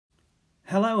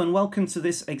Hello and welcome to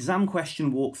this exam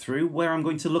question walkthrough where I'm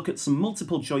going to look at some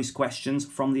multiple choice questions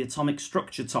from the atomic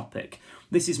structure topic.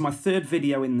 This is my third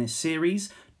video in this series.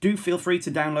 Do feel free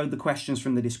to download the questions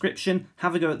from the description,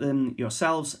 have a go at them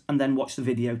yourselves, and then watch the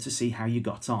video to see how you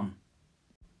got on.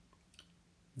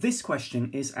 This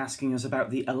question is asking us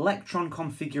about the electron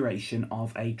configuration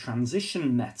of a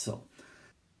transition metal.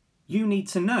 You need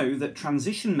to know that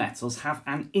transition metals have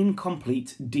an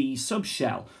incomplete D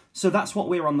subshell, so that's what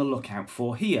we're on the lookout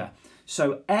for here.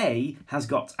 So A has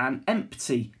got an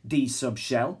empty D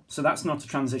subshell, so that's not a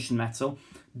transition metal.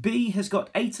 B has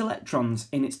got 8 electrons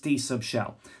in its D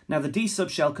subshell. Now the D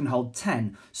subshell can hold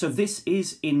 10, so this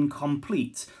is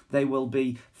incomplete. There will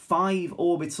be 5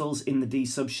 orbitals in the D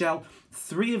subshell.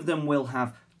 3 of them will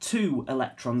have 2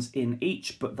 electrons in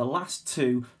each, but the last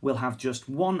 2 will have just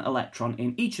 1 electron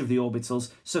in each of the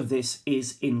orbitals, so this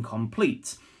is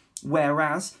incomplete.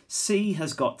 Whereas C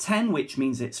has got 10, which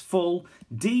means it's full,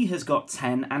 D has got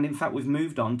 10, and in fact we've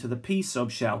moved on to the P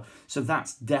subshell, so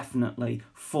that's definitely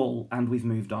full, and we've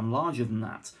moved on larger than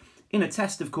that. In a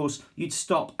test, of course, you'd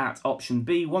stop at option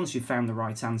B once you've found the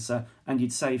right answer, and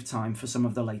you'd save time for some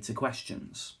of the later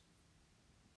questions.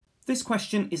 This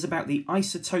question is about the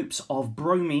isotopes of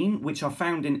bromine, which are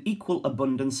found in equal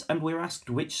abundance, and we're asked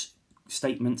which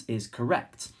statement is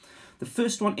correct. The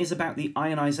first one is about the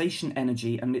ionisation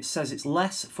energy, and it says it's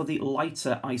less for the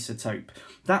lighter isotope.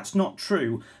 That's not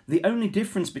true. The only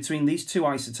difference between these two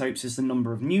isotopes is the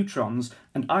number of neutrons,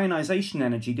 and ionisation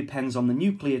energy depends on the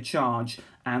nuclear charge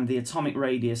and the atomic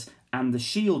radius and the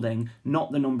shielding,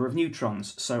 not the number of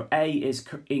neutrons. So A is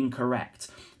incorrect.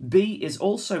 B is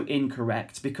also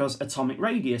incorrect because atomic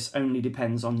radius only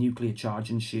depends on nuclear charge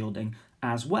and shielding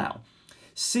as well.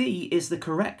 C is the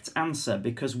correct answer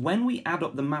because when we add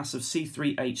up the mass of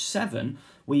C3H7,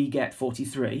 we get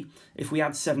 43. If we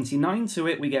add 79 to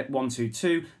it, we get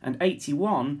 122, and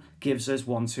 81 gives us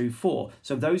 124.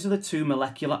 So those are the 2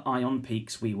 molecular ion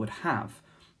peaks we would have.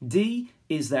 D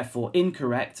is therefore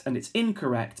incorrect, and it's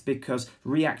incorrect because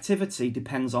reactivity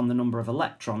depends on the number of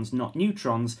electrons, not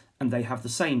neutrons, and they have the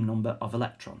same number of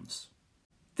electrons.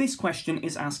 This question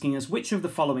is asking us which of the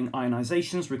following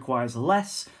ionizations requires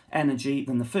less energy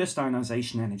than the first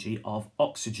ionization energy of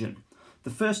oxygen. The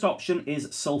first option is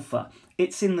sulfur.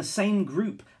 It's in the same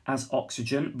group as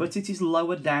oxygen, but it is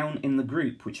lower down in the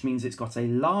group, which means it's got a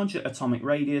larger atomic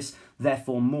radius,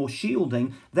 therefore more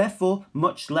shielding, therefore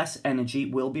much less energy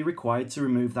will be required to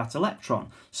remove that electron.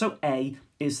 So A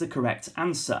is the correct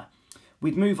answer.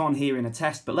 We'd move on here in a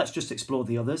test, but let's just explore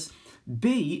the others.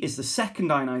 B is the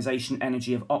second ionization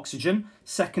energy of oxygen.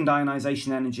 Second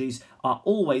ionization energies are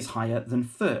always higher than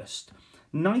first.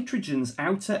 Nitrogen's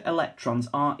outer electrons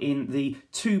are in the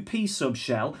 2p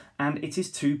subshell, and it is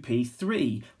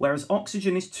 2p3, whereas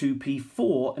oxygen is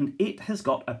 2p4, and it has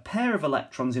got a pair of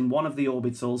electrons in one of the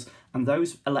orbitals, and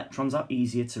those electrons are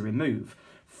easier to remove.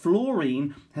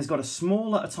 Fluorine has got a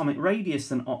smaller atomic radius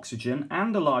than oxygen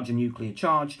and a larger nuclear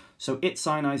charge, so its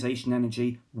ionization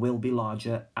energy will be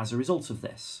larger as a result of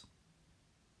this.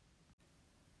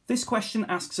 This question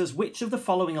asks us which of the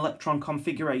following electron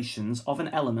configurations of an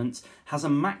element has a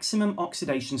maximum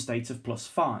oxidation state of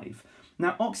 +5.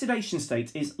 Now, oxidation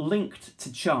state is linked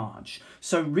to charge,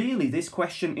 so really this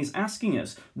question is asking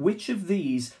us which of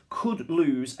these could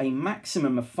lose a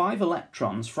maximum of 5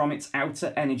 electrons from its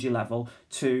outer energy level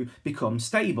to become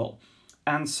stable.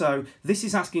 And so this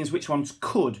is asking us which ones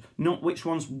could, not which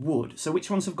ones would. So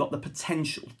which ones have got the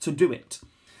potential to do it.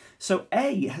 So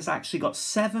A has actually got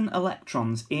 7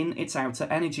 electrons in its outer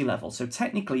energy level, so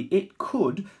technically it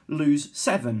could lose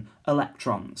 7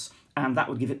 electrons, and that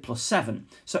would give it +7.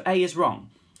 So A is wrong.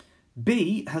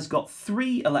 B has got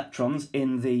 3 electrons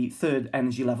in the third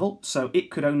energy level, so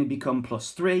it could only become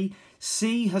 +3.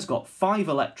 C has got 5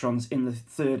 electrons in the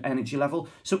third energy level,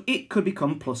 so it could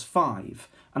become +5,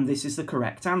 and this is the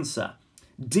correct answer.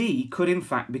 D could in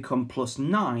fact become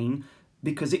 +9,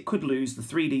 because it could lose the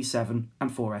 3d7 and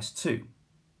 4s2.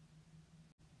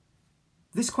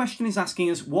 This question is asking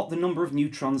us what the number of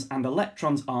neutrons and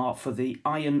electrons are for the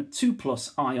iron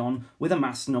 2+ ion with a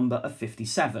mass number of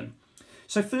 57.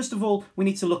 So first of all, we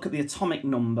need to look at the atomic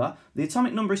number. The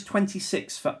atomic number is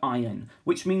 26 for iron,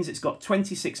 which means it's got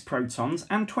 26 protons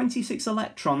and 26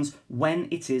 electrons when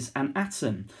it is an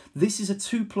atom. This is a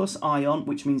 2+ ion,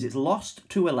 which means it's lost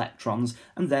 2 electrons,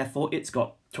 and therefore it's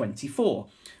got 24,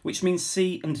 which means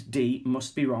C and D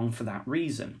must be wrong for that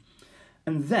reason.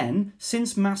 And then,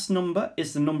 since mass number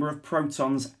is the number of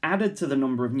protons added to the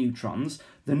number of neutrons,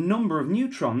 the number of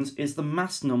neutrons is the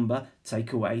mass number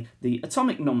take away the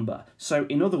atomic number. So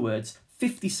in other words,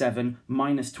 57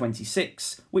 minus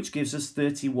 26, which gives us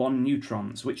 31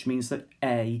 neutrons, which means that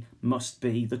A must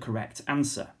be the correct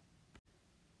answer.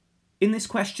 In this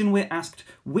question, we're asked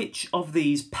which of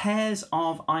these pairs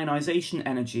of ionisation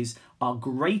energies are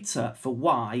greater for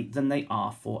Y than they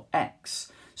are for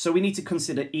X. So we need to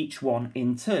consider each one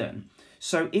in turn.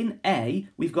 So in A,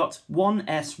 we've got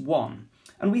 1s1.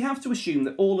 And we have to assume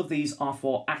that all of these are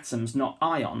for atoms, not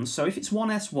ions. So if it's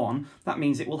 1s1, that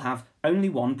means it will have only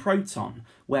one proton,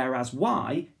 whereas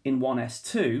Y in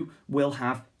 1s2 will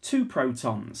have 2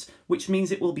 protons, which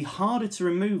means it will be harder to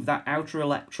remove that outer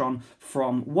electron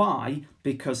from Y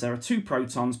because there are 2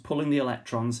 protons pulling the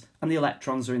electrons, and the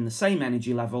electrons are in the same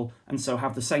energy level and so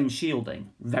have the same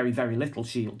shielding, very, very little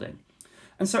shielding.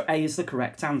 And so A is the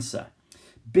correct answer.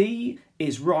 B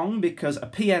is wrong because a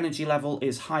p energy level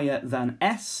is higher than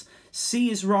S. C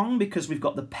is wrong because we've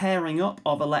got the pairing up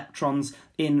of electrons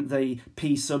in the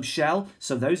p subshell,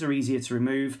 so those are easier to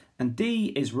remove. And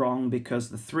D is wrong because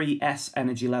the 3s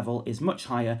energy level is much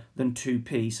higher than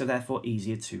 2p, so therefore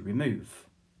easier to remove.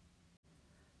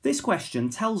 This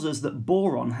question tells us that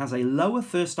boron has a lower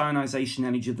first ionisation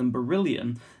energy than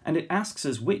beryllium, and it asks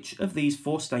us which of these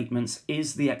 4 statements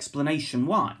is the explanation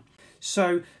why.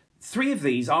 So 3 of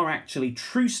these are actually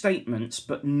true statements,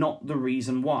 but not the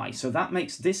reason why. So that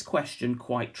makes this question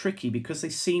quite tricky because they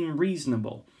seem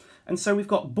reasonable. And so we've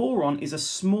got boron is a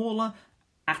smaller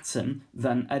atom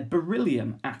than a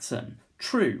beryllium atom.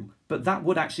 True, but that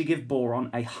would actually give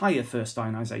boron a higher first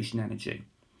ionisation energy.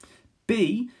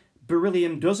 B,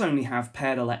 beryllium does only have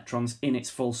paired electrons in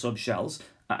its full subshells,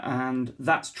 and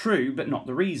that's true, but not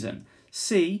the reason.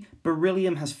 C,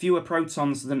 beryllium has fewer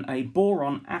protons than a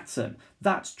boron atom.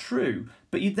 That's true,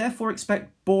 but you'd therefore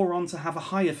expect boron to have a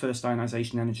higher first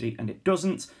ionisation energy, and it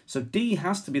doesn't, so D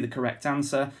has to be the correct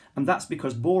answer, and that's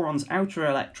because boron's outer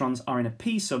electrons are in a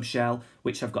p subshell,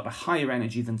 which have got a higher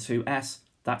energy than 2s.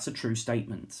 That's a true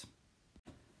statement.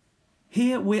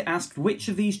 Here we're asked which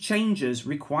of these changes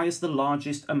requires the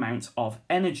largest amount of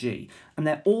energy, and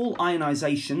they're all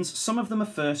ionisations. Some of them are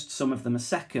first, some of them are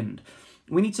second.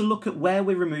 We need to look at where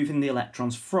we're removing the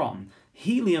electrons from.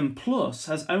 Helium plus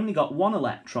has only got 1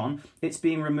 electron. It's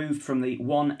being removed from the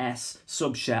 1s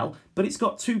subshell, but it's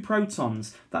got 2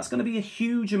 protons. That's going to be a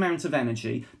huge amount of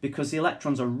energy because the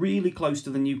electrons are really close to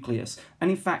the nucleus. And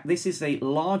in fact, this is the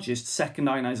largest second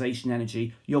ionisation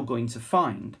energy you're going to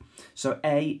find. So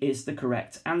A is the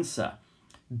correct answer.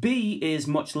 B is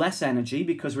much less energy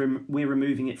because we're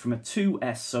removing it from a 2s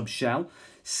subshell.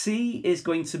 C is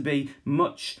going to be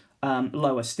much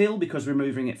lower still because we're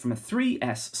removing it from a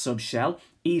 3s subshell.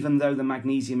 Even though the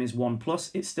magnesium is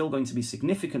 1+, it's still going to be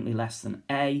significantly less than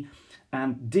A.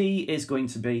 And D is going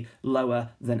to be lower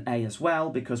than A as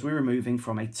well because we're removing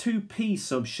from a 2p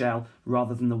subshell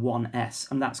rather than the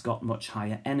 1s, and that's got much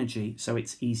higher energy, so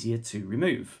it's easier to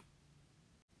remove.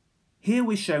 Here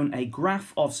we're shown a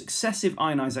graph of successive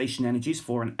ionisation energies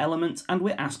for an element, and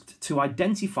we're asked to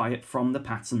identify it from the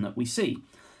pattern that we see.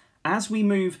 As we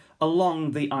move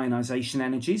along the ionisation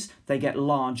energies, they get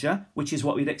larger, which is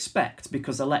what we'd expect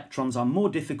because electrons are more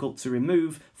difficult to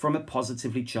remove from a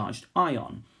positively charged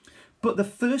ion. But the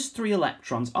first 3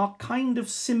 electrons are kind of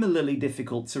similarly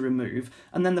difficult to remove,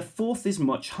 and then the 4th is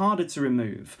much harder to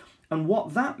remove. And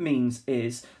what that means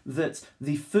is that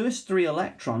the first 3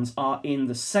 electrons are in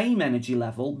the same energy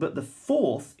level, but the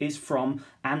 4th is from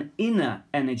an inner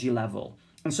energy level.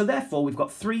 And so therefore we've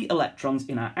got 3 electrons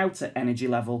in our outer energy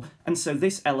level, and so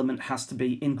this element has to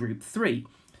be in group 3.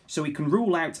 So we can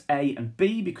rule out A and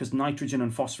B because nitrogen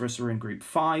and phosphorus are in group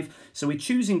 5. So we're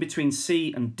choosing between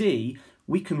C and D.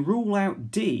 We can rule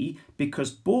out D because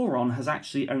boron has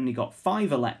actually only got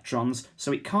 5 electrons,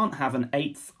 so it can't have an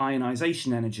 8th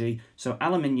ionisation energy, so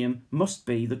aluminium must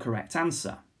be the correct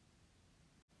answer.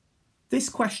 This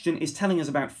question is telling us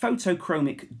about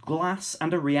photochromic glass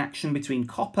and a reaction between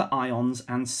copper ions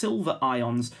and silver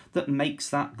ions that makes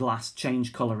that glass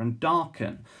change colour and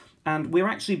darken. And we're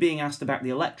actually being asked about the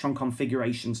electron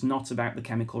configurations, not about the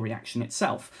chemical reaction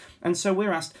itself. And so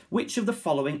we're asked which of the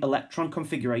following electron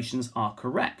configurations are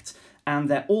correct. And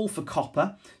they're all for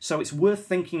copper, so it's worth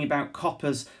thinking about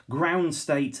copper's ground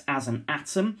state as an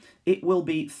atom. It will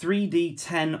be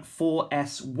 3d10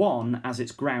 4s1 as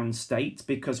its ground state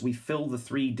because we fill the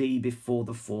 3d before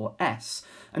the 4s.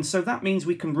 And so that means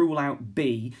we can rule out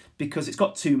B because it's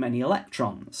got too many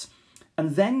electrons.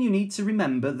 And then you need to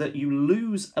remember that you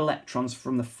lose electrons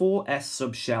from the 4s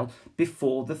subshell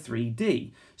before the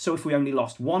 3d. So if we only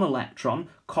lost 1 electron,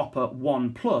 copper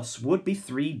 1+ would be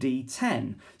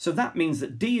 3d10. So that means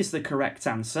that D is the correct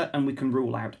answer and we can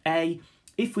rule out A.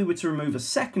 If we were to remove a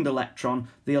second electron,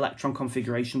 the electron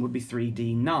configuration would be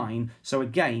 3d9, so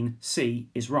again, C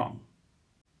is wrong.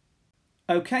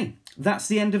 Okay, that's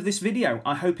the end of this video.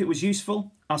 I hope it was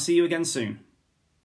useful. I'll see you again soon.